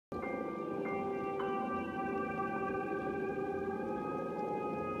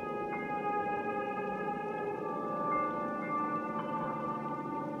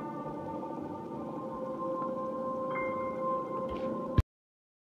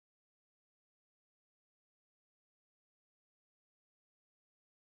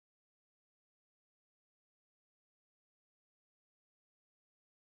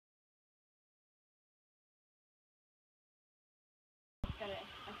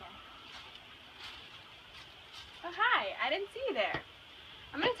didn't see you there.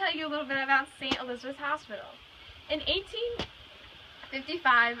 I'm going to tell you a little bit about St. Elizabeth's Hospital. In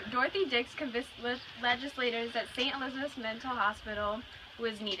 1855, Dorothy Dix convinced legislators that St. Elizabeth's Mental Hospital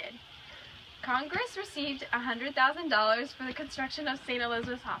was needed. Congress received $100,000 for the construction of St.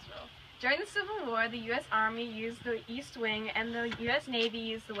 Elizabeth's Hospital. During the Civil War, the U.S. Army used the East Wing and the U.S. Navy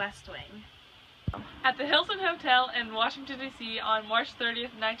used the West Wing. At the Hilton Hotel in Washington, D.C. on March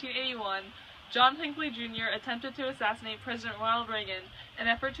 30th, 1981, John Hinckley Jr. attempted to assassinate President Ronald Reagan in an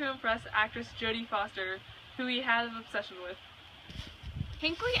effort to impress actress Jodie Foster, who he had an obsession with.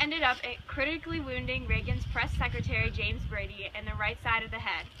 Hinckley ended up critically wounding Reagan's press secretary James Brady in the right side of the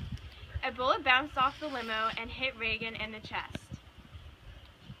head. A bullet bounced off the limo and hit Reagan in the chest.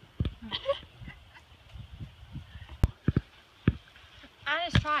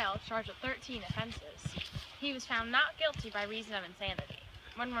 At his trial, charged with 13 offenses, he was found not guilty by reason of insanity.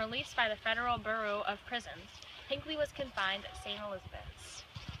 When released by the Federal Bureau of Prisons, Hinckley was confined at St. Elizabeth's.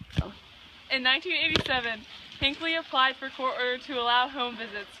 In 1987, Hinckley applied for court order to allow home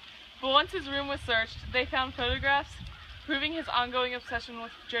visits, but once his room was searched, they found photographs proving his ongoing obsession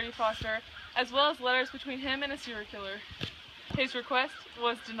with Jodie Foster, as well as letters between him and a serial killer. His request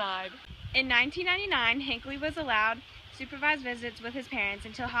was denied. In 1999, Hinckley was allowed supervised visits with his parents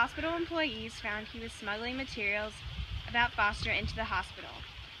until hospital employees found he was smuggling materials about Foster into the hospital.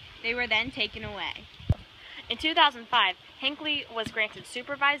 They were then taken away. In 2005, Hinckley was granted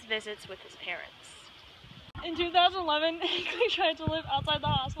supervised visits with his parents. In 2011, Hinckley tried to live outside the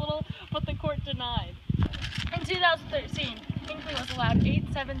hospital, but the court denied. In 2013, Hinckley was allowed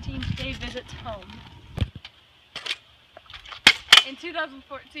 8 17-day visits home. In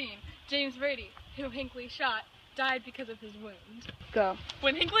 2014, James Brady, who Hinckley shot, died because of his wound. Go.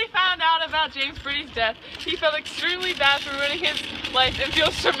 When Hinckley found out about James Brady's death, he felt extremely bad for ruining his life and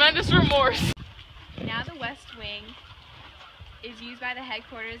feels tremendous remorse. Now the West Wing is used by the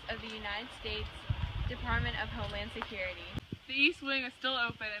headquarters of the United States Department of Homeland Security. The East Wing is still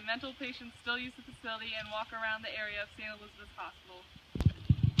open and mental patients still use the facility and walk around the area of St. Elizabeth's Hospital.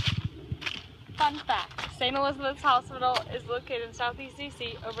 Fun fact, St. Elizabeth's Hospital is located in southeast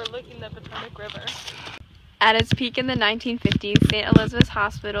D.C. overlooking the Potomac River. At its peak in the 1950s, St. Elizabeth's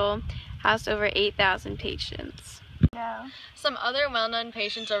Hospital housed over 8,000 patients. Yeah. Some other well-known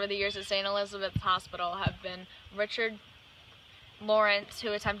patients over the years at St. Elizabeth's Hospital have been Richard Lawrence,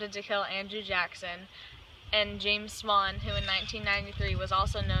 who attempted to kill Andrew Jackson, and James Swan, who in 1993 was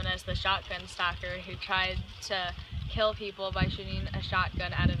also known as the shotgun stalker, who tried to kill people by shooting a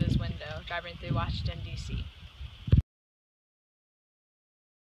shotgun out of his window driving through Washington, D.C.